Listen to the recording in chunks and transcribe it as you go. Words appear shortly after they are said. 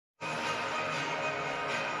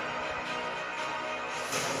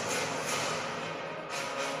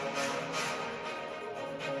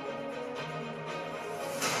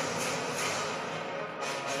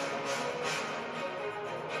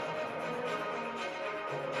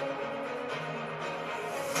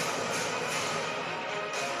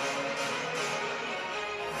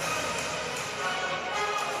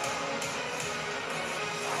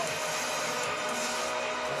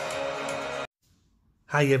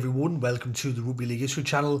Hi everyone, welcome to the Rugby League History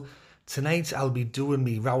channel. Tonight I'll be doing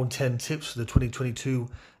my round 10 tips for the 2022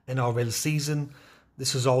 NRL season.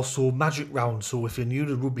 This is also Magic Round, so if you're new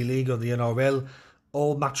to Rugby League or the NRL,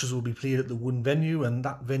 all matches will be played at the one venue, and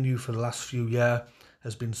that venue for the last few years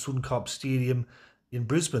has been Suncorp Stadium in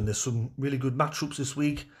Brisbane. There's some really good matchups this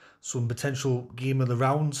week, some potential game of the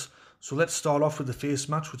rounds. So let's start off with the first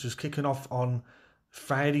match, which is kicking off on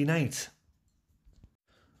Friday night.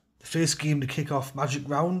 The first game to kick off Magic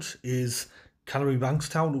Round is Canterbury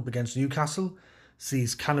Bankstown up against Newcastle.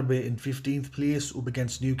 Sees Canterbury in 15th place up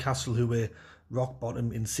against Newcastle, who were rock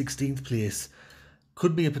bottom in 16th place.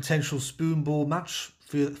 Could be a potential spoon bowl match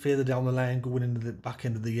further down the line going into the back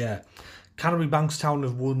end of the year. Canterbury Bankstown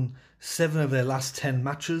have won 7 of their last 10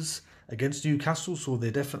 matches against Newcastle, so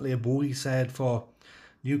they're definitely a bogey side for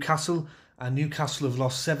Newcastle. And Newcastle have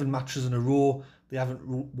lost 7 matches in a row. They haven't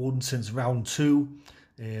won since round 2.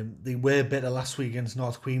 They were better last week against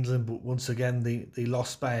North Queensland, but once again they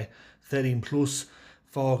lost by 13 plus.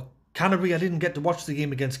 For Canterbury, I didn't get to watch the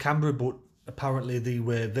game against Canberra, but apparently they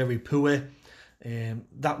were very poor.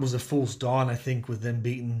 That was a false dawn, I think, with them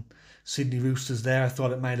beating Sydney Roosters there. I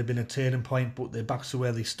thought it might have been a turning point, but they're back to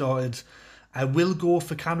where they started. I will go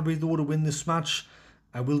for Canterbury though to win this match.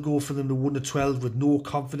 I will go for them to 1-12 with no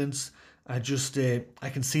confidence. I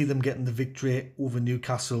can see them getting the victory over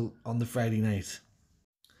Newcastle on the Friday night.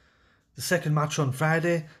 The second match on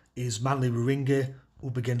Friday is Manly Warringah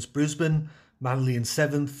up against Brisbane. Manly in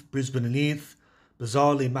 7th, Brisbane in 8th.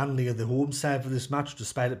 Bizarrely, Manly are the home side for this match,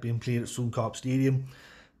 despite it being played at Suncorp Stadium.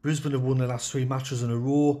 Brisbane have won the last 3 matches in a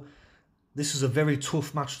row. This is a very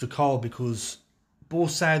tough match to call because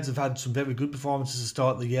both sides have had some very good performances to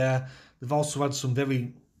start the year. They've also had some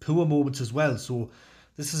very poor moments as well. So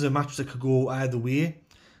this is a match that could go either way.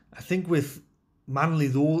 I think with Manly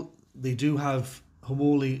though, they do have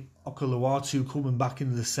Homoli Okolawatu coming back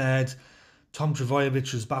into the side. Tom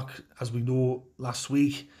Trbojevic is back, as we know, last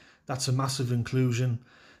week. That's a massive inclusion.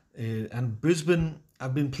 And Brisbane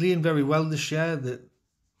have been playing very well this year.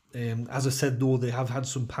 As I said, though, they have had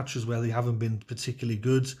some patches where they haven't been particularly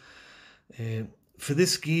good. For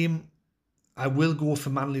this game, I will go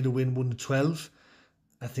for Manly to win 1-12.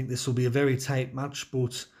 I think this will be a very tight match,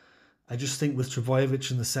 but I just think with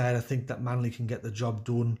Trbojevic in the side, I think that Manly can get the job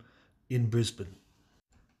done in Brisbane.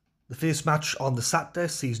 The first match on the Saturday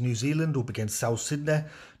sees New Zealand up against South Sydney.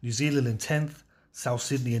 New Zealand in 10th, South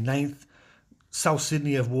Sydney in 9th. South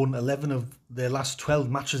Sydney have won 11 of their last 12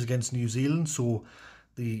 matches against New Zealand, so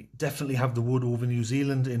they definitely have the wood over New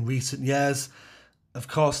Zealand in recent years. Of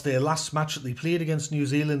course, their last match that they played against New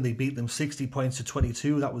Zealand, they beat them 60 points to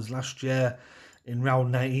 22. That was last year in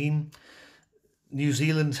round 19. New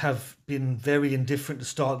Zealand have been very indifferent to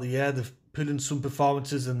start the year. They've put in some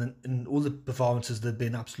performances, and in all the performances they've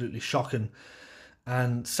been absolutely shocking.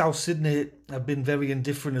 And South Sydney have been very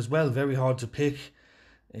indifferent as well, very hard to pick.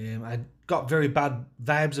 I got very bad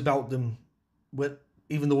vibes about them.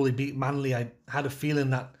 Even though they beat Manly, I had a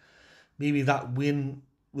feeling that maybe that win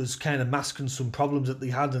was kind of masking some problems that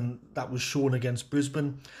they had, and that was shown against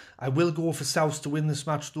Brisbane. I will go for South to win this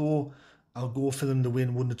match though. I'll go for them to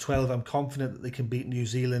win 1-12. I'm confident that they can beat New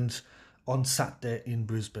Zealand on Saturday in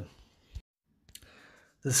Brisbane.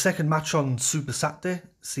 The second match on Super Saturday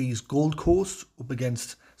sees Gold Coast up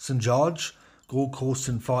against St George. Gold Coast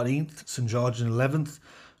in 14th, St George in 11th.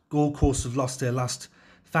 Gold Coast have lost their last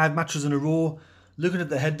 5 matches in a row. Looking at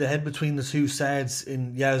the head-to-head between the two sides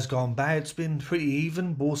in years gone by, it's been pretty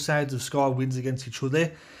even. Both sides have scored wins against each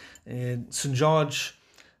other. St George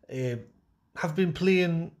have been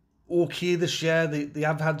playing okay this year. They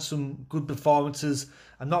have had some good performances.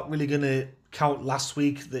 I'm not really going to count last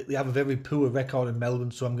week. They have a very poor record in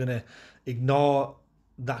Melbourne, so I'm going to ignore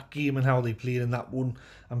that game and how they played in that one.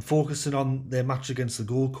 I'm focusing on their match against the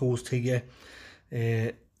Gold Coast here.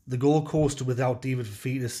 The Gold Coast without David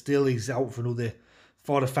Fifita still is out for another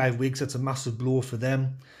 4 to 5 weeks. That's a massive blow for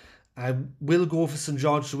them. I will go for St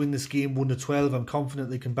George to win this game 1-12. I'm confident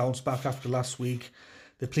they can bounce back after last week.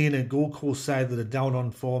 They're playing a Gold Coast side that are down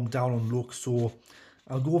on form, down on luck, so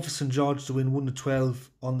I'll go for St George to win 1-12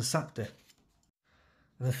 on the Saturday.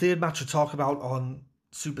 And the third match to talk about on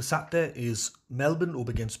Super Saturday is Melbourne up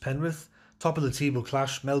against Penrith. Top of the table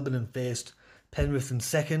clash, Melbourne in first, Penrith in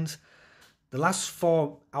second. The last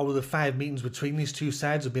 4 out of the 5 meetings between these two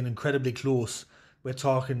sides have been incredibly close. We're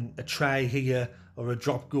talking a try here or a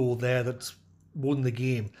drop goal there that's won the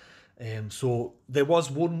game. So there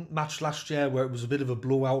was one match last year where it was a bit of a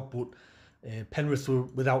blowout, but Penrith were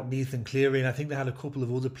without Nathan Cleary, and I think they had a couple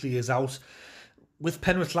of other players out. With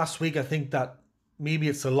Penrith last week, I think that maybe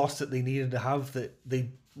it's a loss that they needed to have, that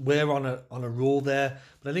they were on a roll there.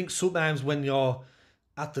 But I think sometimes when you're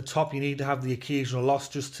at the top, you need to have the occasional loss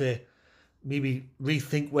just to maybe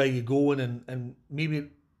rethink where you're going, and maybe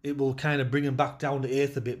it will kind of bring them back down to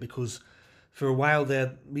earth a bit, because for a while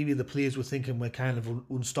there, maybe the players were thinking we're kind of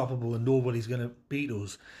unstoppable and nobody's going to beat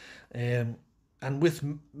us. And with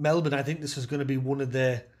Melbourne, I think this is going to be one of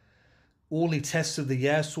their only tests of the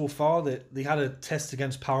year so far. They had a test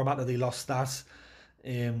against Parramatta, they lost that.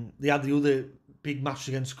 They had the other big match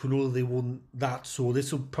against Cronulla, they won that. So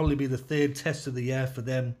this will probably be the third test of the year for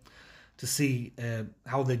them to see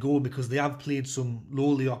how they go, because they have played some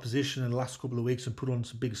lowly opposition in the last couple of weeks and put on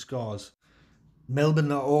some big scores.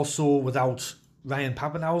 Melbourne are also without Ryan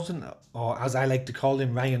Pappenhausen, or as I like to call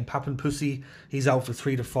him, Ryan Pappenpussy. He's out for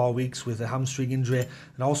 3 to 4 weeks with a hamstring injury.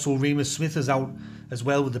 And also Remus Smith is out as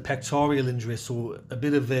well with the pectoral injury. So a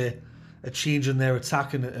bit of a change in their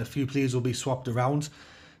attack, and a few players will be swapped around.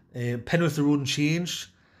 Penrith are unchanged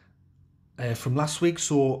from last week.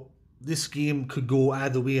 So this game could go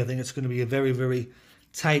either way. I think it's going to be a very, very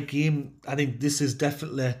tight game. I think this is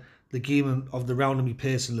definitely the game of the round in my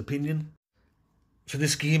personal opinion. For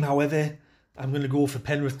this game, however, I'm going to go for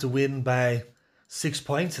Penrith to win by 6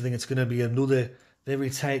 points. I think it's going to be another very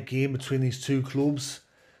tight game between these two clubs.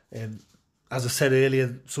 As I said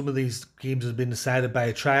earlier, some of these games have been decided by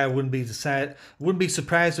a try. I wouldn't be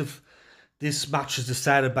surprised if this match is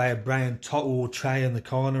decided by a Brian Toto try in the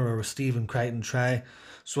corner or a Stephen Crichton try.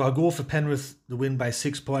 So I'll go for Penrith to win by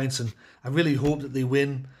 6 points, and I really hope that they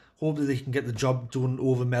win. Hope that they can get the job done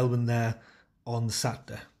over Melbourne there on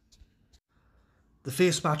Saturday. The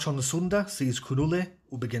first match on the Sunday sees Cronulla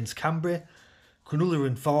up against Canberra. Cronulla are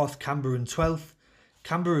in 4th, Canberra in 12th.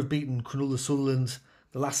 Canberra have beaten Cronulla Sutherland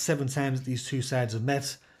the last 7 times that these two sides have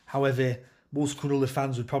met. However, most Cronulla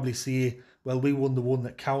fans would probably say, well, we won the one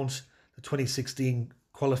that counts, the 2016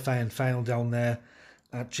 qualifying final down there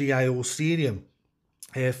at GIO Stadium.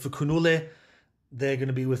 For Cronulla, they're going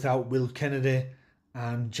to be without Will Kennedy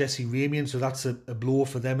and Jesse Ramian, so that's a blow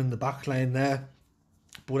for them in the back line there.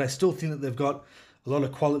 But I still think that they've got a lot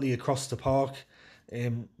of quality across the park.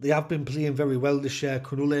 They have been playing very well this year.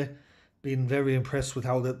 Cronulla been very impressed with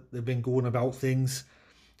how they've been going about things.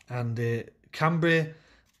 And Canberra,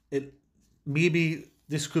 maybe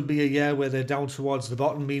this could be a year where they're down towards the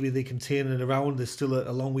bottom. Maybe they can turn it around. There's still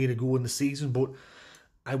a long way to go in the season, but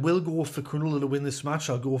I will go for Cronulla to win this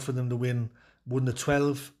match. I'll go for them to win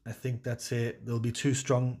 1-12. I think that's they'll be too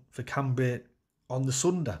strong for Canberra on the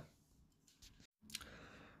Sunday.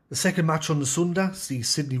 The second match on the Sunday sees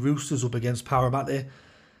Sydney Roosters up against Parramatta.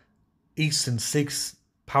 Eastern 6th,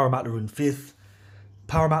 Parramatta in 5th.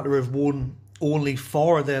 Parramatta have won only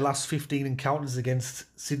 4 of their last 15 encounters against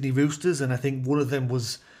Sydney Roosters, and I think one of them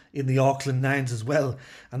was in the Auckland Nines as well.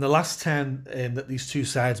 And the last time that these two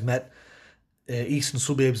sides met, Eastern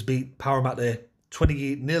Suburbs beat Parramatta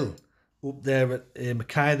 28-0 up there at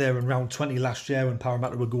Mackay there in round 20 last year, when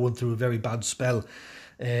Parramatta were going through a very bad spell.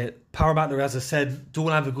 Parramatta, as I said,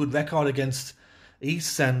 don't have a good record against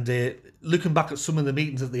East, and looking back at some of the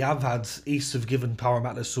meetings that they have had, East have given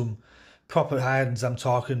Parramatta some proper hands. I'm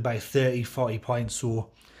talking by 30, 40 points.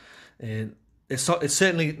 So it's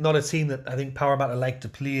certainly not a team that I think Parramatta like to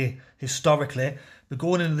play historically. But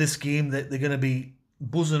going into this game, they're going to be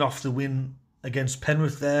buzzing off the win against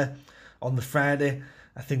Penrith there on the Friday.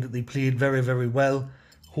 I think that they played very, very well.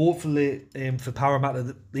 Hopefully for Parramatta,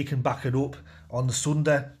 that they can back it up on the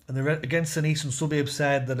Sunday. And they're against an Eastern Suburbs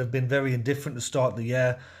side that have been very indifferent to start the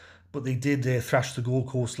year, but they did thrash the Gold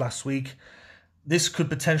Coast last week. This could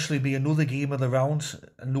potentially be another game of the round.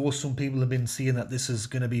 I know some people have been saying that this is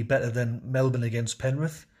going to be better than Melbourne against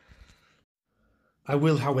Penrith. I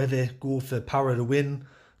will, however, go for Para to win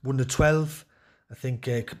 1-12. I think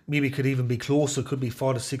maybe it could even be closer. Could be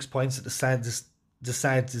 4 to 6 points that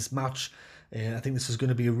decides this match. I think this is going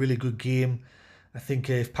to be a really good game. I think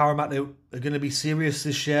if Parramatta are going to be serious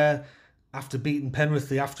this year, after beating Penrith,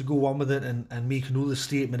 they have to go on with it and make another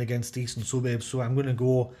statement against Eastern Suburbs. So I'm going to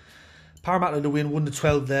go Parramatta to win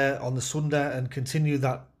 1-12 there on the Sunday and continue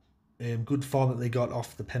that good form that they got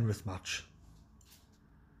off the Penrith match.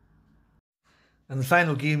 And the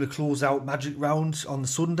final game to close out Magic Round on the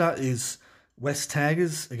Sunday is West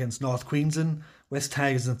Tigers against North Queensland. West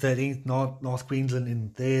Tigers in 13th, North Queensland in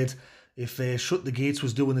 3rd. If Shut the Gates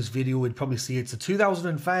was doing this video, we'd probably see it's a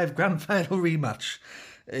 2005 Grand Final rematch.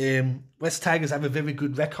 West Tigers have a very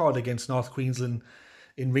good record against North Queensland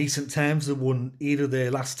in recent times. They won 8 of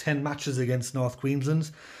their last 10 matches against North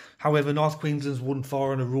Queensland. However, North Queensland's won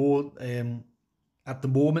 4 in a row at the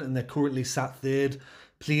moment, and they're currently sat 3rd,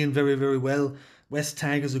 playing very, very well. West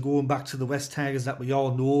Tigers are going back to the West Tigers that we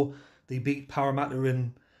all know. They beat Parramatta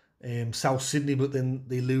in South Sydney, but then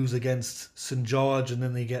they lose against St George, and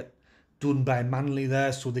then they get done by Manly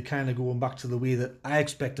there, so they're kind of going back to the way that I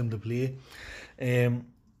expect them to play.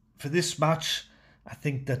 For this match, I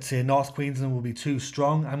think that North Queensland will be too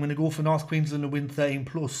strong. I'm going to go for North Queensland to win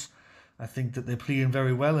 13+. I think that they're playing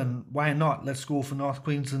very well, and why not? Let's go for North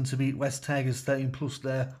Queensland to beat West Tigers 13+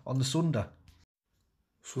 there on the Sunday.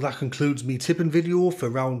 So that concludes me tipping video for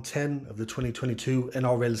round 10 of the 2022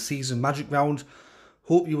 NRL season Magic Round.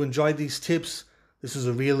 Hope you enjoyed these tips. This is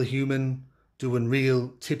a real human doing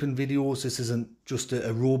real tipping videos. This isn't just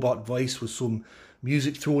a robot voice with some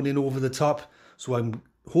music thrown in over the top. So I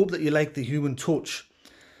hope that you like the human touch.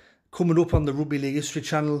 Coming up on the Rugby League History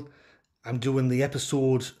channel, I'm doing the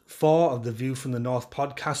episode 4 of the View from the North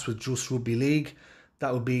podcast with Just Rugby League.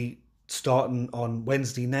 That will be starting on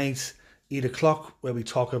Wednesday night, 8 o'clock, where we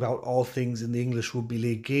talk about all things in the English Rugby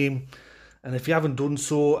League game. And if you haven't done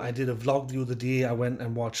so, I did a vlog the other day. I went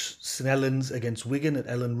and watched St Helens against Wigan at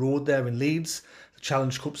Ellen Road there in Leeds, the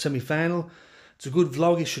Challenge Cup semi-final. It's a good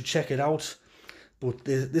vlog, you should check it out. But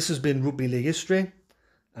this has been Rugby League History,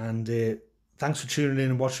 and thanks for tuning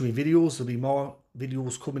in and watching my videos. There'll be more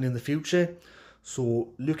videos coming in the future.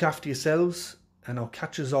 So look after yourselves, and I'll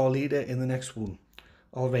catch us all later in the next one.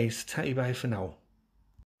 Alright, tatty bye for now.